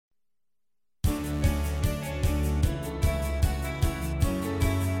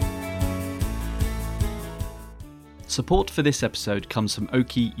Support for this episode comes from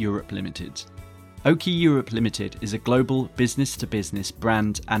Oki Europe Limited. Oki Europe Limited is a global business-to-business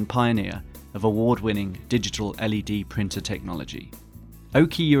brand and pioneer of award-winning digital LED printer technology.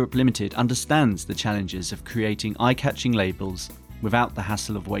 Oki Europe Limited understands the challenges of creating eye-catching labels without the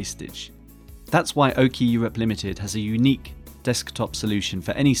hassle of wastage. That's why Oki Europe Limited has a unique desktop solution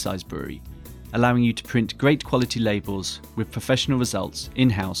for any size brewery, allowing you to print great quality labels with professional results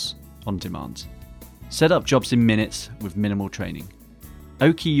in-house on demand. Set up jobs in minutes with minimal training.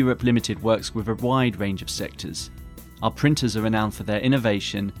 Oki Europe Limited works with a wide range of sectors. Our printers are renowned for their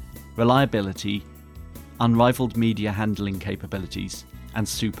innovation, reliability, unrivaled media handling capabilities, and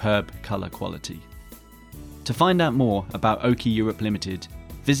superb colour quality. To find out more about Oki Europe Limited,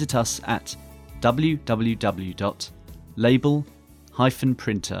 visit us at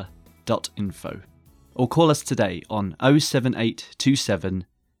www.label-printer.info or call us today on 07827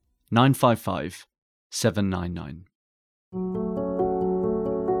 955 799.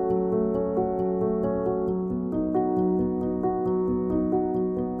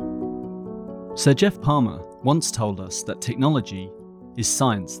 Sir Jeff Palmer once told us that technology is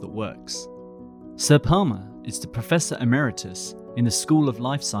science that works. Sir Palmer is the Professor Emeritus in the School of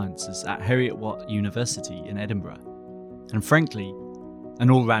Life Sciences at Heriot-Watt University in Edinburgh, and frankly, an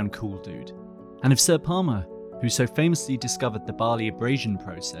all-round cool dude. And if Sir Palmer, who so famously discovered the barley abrasion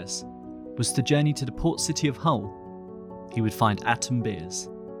process, was to journey to the port city of Hull, he would find Atom Beers.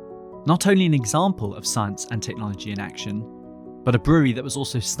 Not only an example of science and technology in action, but a brewery that was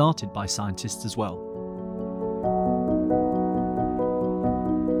also started by scientists as well.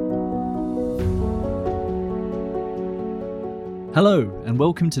 Hello, and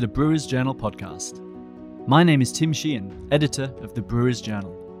welcome to the Brewers Journal podcast. My name is Tim Sheehan, editor of the Brewers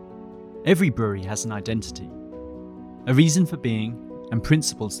Journal. Every brewery has an identity, a reason for being, and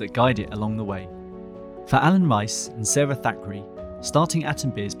principles that guide it along the way. For Alan Rice and Sarah Thackeray, starting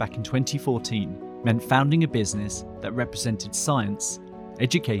Atom Beers back in 2014 meant founding a business that represented science,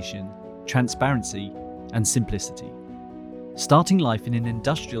 education, transparency, and simplicity. Starting life in an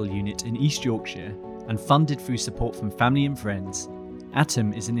industrial unit in East Yorkshire and funded through support from family and friends,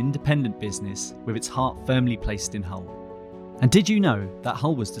 Atom is an independent business with its heart firmly placed in Hull. And did you know that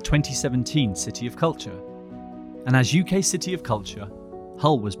Hull was the 2017 City of Culture? And as UK City of Culture,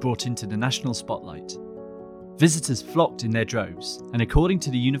 Hull was brought into the national spotlight. Visitors flocked in their droves, and according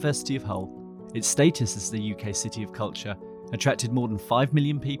to the University of Hull, its status as the UK City of Culture attracted more than 5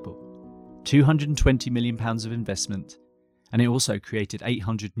 million people, £220 million of investment, and it also created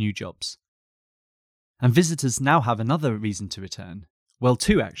 800 new jobs. And visitors now have another reason to return. Well,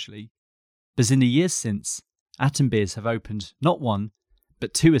 two actually, because in the years since, Atom Beers have opened not one,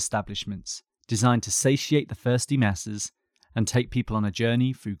 but two establishments designed to satiate the thirsty masses and take people on a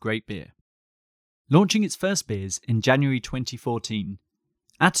journey through great beer. Launching its first beers in January 2014,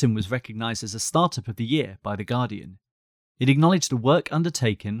 Atom was recognised as a Startup of the Year by The Guardian. It acknowledged the work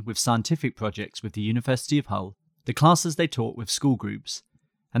undertaken with scientific projects with the University of Hull, the classes they taught with school groups,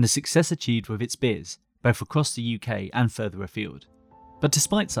 and the success achieved with its beers, both across the UK and further afield. But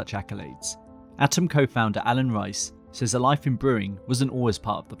despite such accolades, Atom co-founder Alan Rice says a life in brewing wasn't always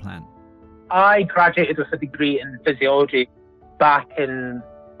part of the plan. I graduated with a degree in physiology back in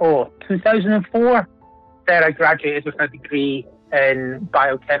 2004. Then I graduated with a degree in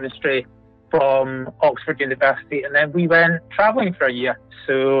biochemistry from Oxford University, and then we went travelling for a year.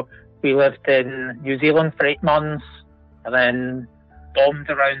 So we lived in New Zealand for 8 months, and then bombed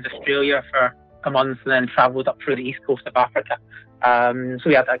around Australia for a month, and then travelled up through the east coast of Africa. So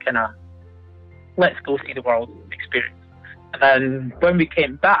we had that kind of let's go see the world experience. And then when we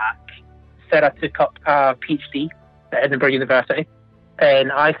came back, Sarah took up a PhD at Edinburgh University, and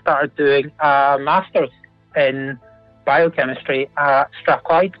I started doing a master's in biochemistry at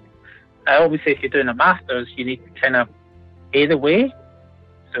Strathclyde. Obviously, if you're doing a master's, you need to kind of pay the way.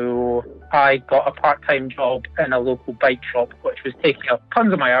 So I got a part-time job in a local bike shop, which was taking up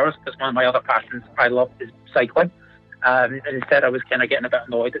tons of my hours because one of my other passions I love is cycling. And instead, I was kind of getting a bit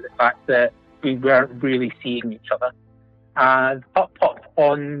annoyed at the fact that we weren't really seeing each other. And up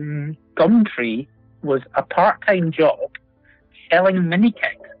on Gumtree was a part-time job selling mini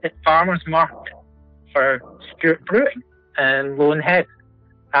kegs at Farmers Market for Stewart Brewing in Lone Head.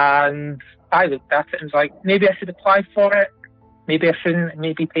 And I looked at it and was like, maybe I should apply for it. Maybe I shouldn't.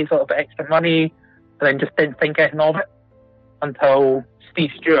 Maybe it pays a little bit extra money. And then just didn't think anything of it until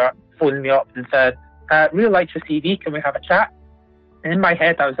Steve Stewart phoned me up and said, really liked your CV. Can we have a chat? And in my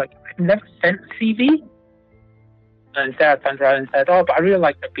head, I was like, I've never sent a CV. And Sarah turned around and said, but I really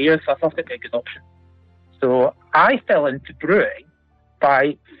like the beer, so I thought it'd be a good option. So I fell into brewing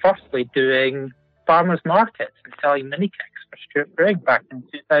by firstly doing farmers markets and selling mini kegs for Stuart Brewing back in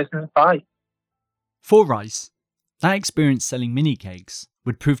 2005. For Rice, that experience selling mini kegs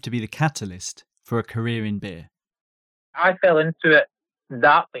would prove to be the catalyst for a career in beer. I fell into it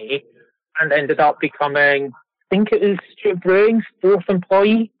that way and ended up becoming, I think it was Stuart Brewing's fourth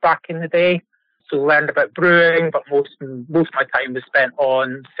employee back in the day. So learned about brewing, but most of my time was spent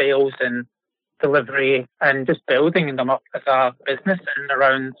on sales and delivery and just building them up as a business in and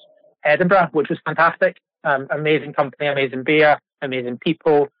around Edinburgh, which was fantastic. Amazing company, amazing beer, amazing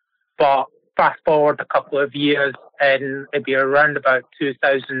people. But fast forward a couple of years, and it'd be around about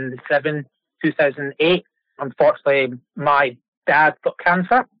 2007, 2008. Unfortunately, my dad got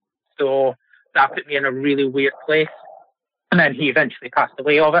cancer, so that put me in a really weird place. And then he eventually passed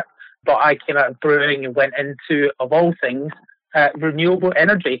away of it. But I came out of brewing and went into, of all things, renewable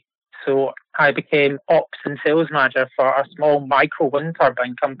energy. So I became ops and sales manager for a small micro wind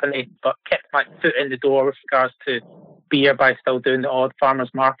turbine company, but kept my foot in the door with regards to beer by still doing the odd farmers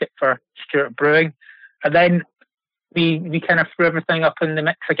market for Stuart Brewing. And then we kind of threw everything up in the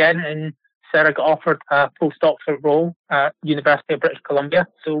mix again, and Sarah got offered a postdoctoral role at University of British Columbia.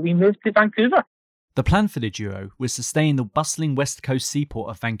 So we moved to Vancouver. The plan for the duo was to stay in the bustling west coast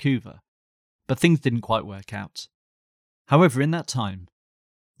seaport of Vancouver, but things didn't quite work out. However, in that time,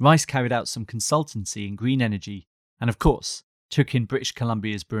 Rice carried out some consultancy in green energy and, of course, took in British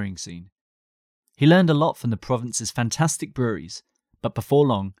Columbia's brewing scene. He learned a lot from the province's fantastic breweries, but before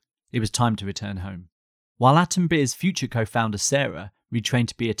long, it was time to return home. While Atom Beer's future co-founder Sarah retrained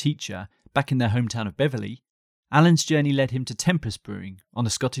to be a teacher back in their hometown of Beverley, Alan's journey led him to Tempest Brewing on the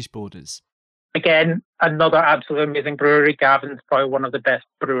Scottish borders. Again, another absolutely amazing brewery. Gavin's probably one of the best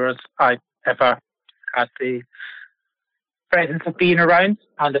brewers I've ever had the presence of being around,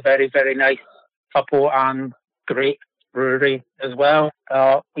 and a very, very nice couple and great brewery as well.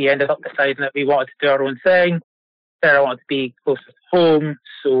 We ended up deciding that we wanted to do our own thing. Sarah wanted to be closer to home,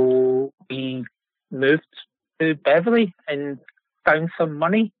 so we moved to Beverley and found some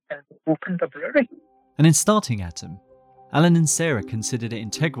money and opened a brewery. And in starting Atom, Alan and Sarah considered it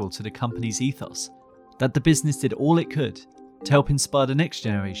integral to the company's ethos that the business did all it could to help inspire the next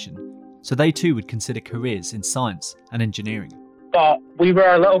generation, so they too would consider careers in science and engineering. But we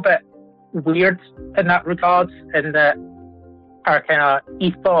were a little bit weird in that regard, in that our kind of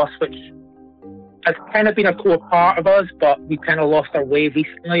ethos, which has kind of been a core part of us, but we kind of lost our way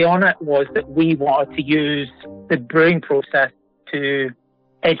recently on it, was that we wanted to use the brewing process to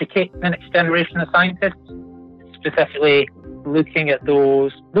educate the next generation of scientists, specifically looking at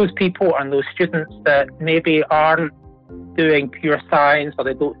those people and those students that maybe aren't doing pure science, or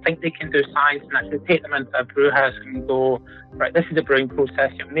they don't think they can do science, and actually take them into a brew house and go, right, this is a brewing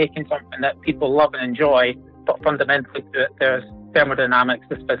process, you're making something that people love and enjoy, but fundamentally to it there's thermodynamics,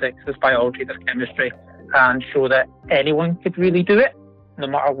 there's physics, there's biology, there's chemistry, and show that anyone could really do it, no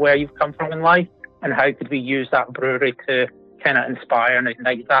matter where you've come from in life, and how could we use that brewery to kind of inspire and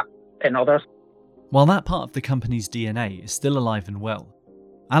ignite that in others. While that part of the company's DNA is still alive and well,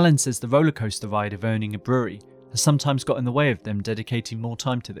 Alan says the rollercoaster ride of owning a brewery has sometimes got in the way of them dedicating more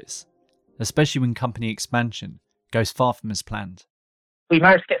time to this, especially when company expansion goes far from as planned. We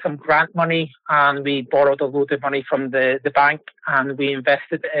managed to get some grant money, and we borrowed a load of money from the bank, and we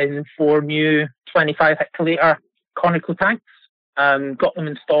invested in 4 new 25 hectolitre conical tanks. Got them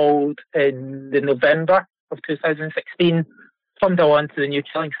installed in the November of 2016. Plumbed all into the new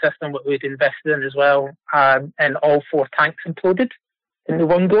chilling system, what we'd invested in as well, and all 4 tanks imploded in the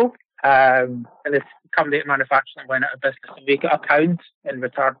one go. And this company that manufacturing went out of business, and we got £1 in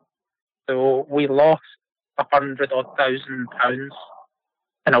return. So we lost £100,000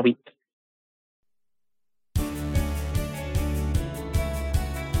 in a week.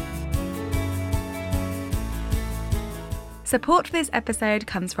 Support for this episode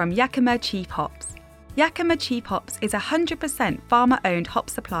comes from Yakima Chief Hops. Yakima Chief Hops is a 100% farmer-owned hop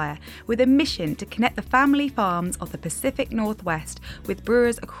supplier with a mission to connect the family farms of the Pacific Northwest with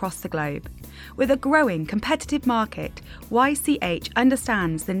brewers across the globe. With a growing competitive market, YCH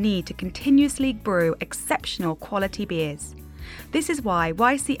understands the need to continuously brew exceptional quality beers. This is why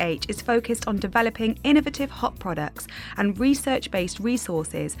YCH is focused on developing innovative hop products and research-based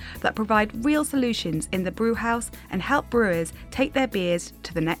resources that provide real solutions in the brewhouse and help brewers take their beers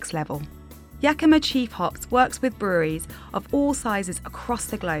to the next level. Yakima Chief Hops works with breweries of all sizes across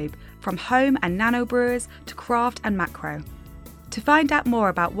the globe, from home and nano brewers to craft and macro. To find out more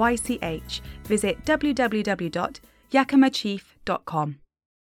about YCH, visit www.yakimachief.com.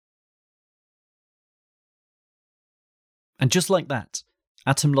 And just like that,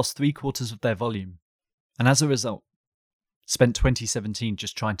 Atom lost 3/4 of their volume, and as a result, spent 2017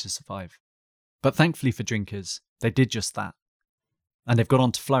 just trying to survive. But thankfully for drinkers, they did just that. And they've gone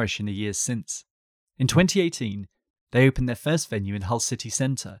on to flourish in the years since. In 2018, they opened their first venue in Hull City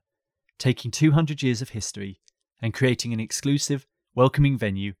Centre, taking 200 years of history and creating an exclusive, welcoming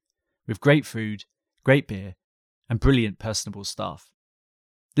venue with great food, great beer, and brilliant personable staff.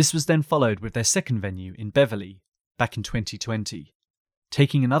 This was then followed with their second venue in Beverley back in 2020,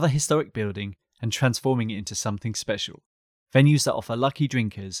 taking another historic building and transforming it into something special. Venues that offer lucky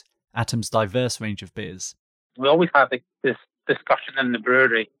drinkers Atom's diverse range of beers. We always have this discussion in the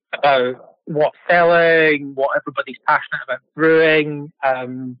brewery about what's selling, what everybody's passionate about brewing.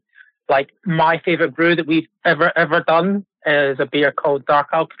 Like my favourite brew that we've ever done is a beer called Dark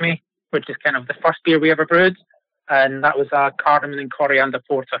Alchemy, which is kind of the first beer we ever brewed. And that was a cardamom and coriander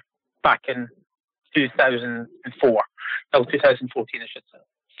porter back in 2004. No, 2014, I should say.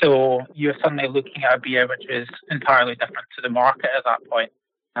 So you're suddenly looking at a beer which is entirely different to the market at that point.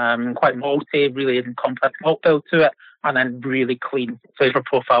 Quite malty, really complex malt build to it, and then really clean flavour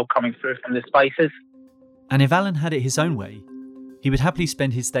profile coming through from the spices. And if Alan had it his own way, he would happily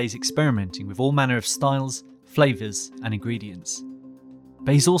spend his days experimenting with all manner of styles, flavours and ingredients.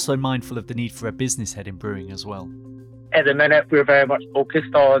 But he's also mindful of the need for a business head in brewing as well. At the minute, we're very much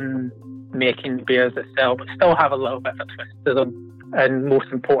focused on making beers that sell, but still have a little bit of a twist to them. And most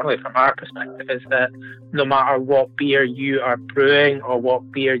importantly, from our perspective, is that no matter what beer you are brewing or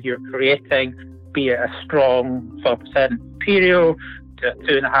what beer you're creating, be it a strong 12% Imperial to a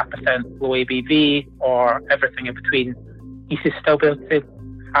 2.5% low ABV or everything in between, you should still be able to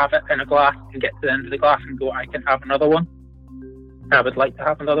have it in a glass and get to the end of the glass and go, I can have another one. I would like to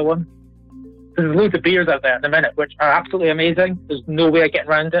have another one. There's loads of beers out there at the minute which are absolutely amazing. There's no way of getting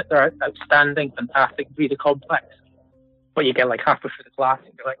around it. They're outstanding, fantastic, really complex. But you get like halfway through the glass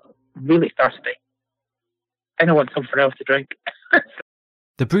and you're like, I'm really thirsty. I don't want something else to drink.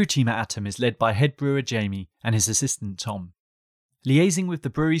 The brew team at Atom is led by head brewer Jamie and his assistant Tom. Liaising with the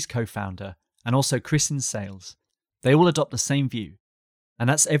brewery's co-founder and also Chris in sales, they all adopt the same view, and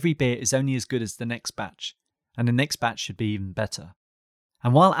that's every beer is only as good as the next batch, and the next batch should be even better.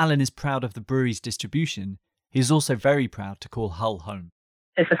 And while Alan is proud of the brewery's distribution, he is also very proud to call Hull home.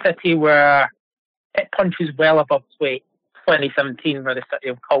 It's a city where it punches well above its weight. 2017, where the City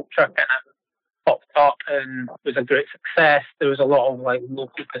of Culture kind of popped up and was a great success. There was a lot of like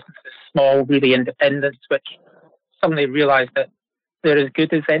local businesses, small, really independents, which suddenly realised that they're as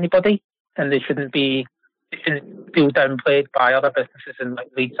good as anybody, and they shouldn't feel downplayed by other businesses in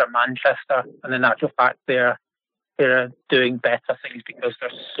like Leeds or Manchester. And in actual fact, they're doing better things because they're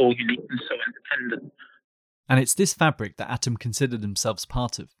so unique and so independent. And it's this fabric that Atom consider themselves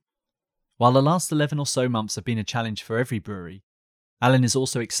part of. While the last 11 or so months have been a challenge for every brewery, Alan is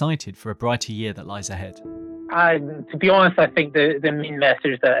also excited for a brighter year that lies ahead. To be honest, I think the main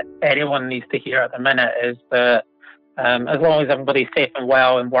message that anyone needs to hear at the minute is that as long as everybody's safe and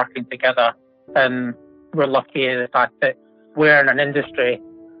well and working together, and we're lucky in the fact that we're in an industry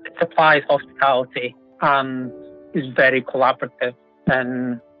that supplies hospitality and is very collaborative,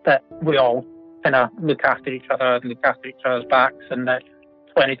 and that we all kind of look after each other and look after each other's backs, and that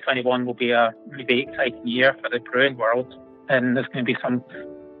 2021 will be a really exciting year for the brewing world, and there's going to be some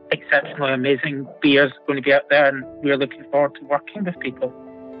exceptionally amazing beers going to be out there, and we're looking forward to working with people.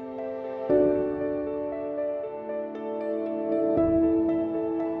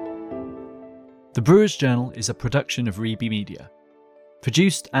 The Brewers Journal is a production of Reby Media,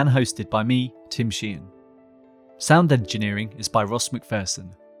 produced and hosted by me, Tim Sheehan. Sound engineering is by Ross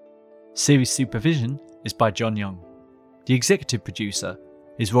McPherson. Series supervision is by John Young. The executive producer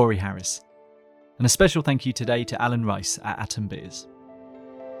is Rory Harris. And a special thank you today to Alan Rice at Atom Beers.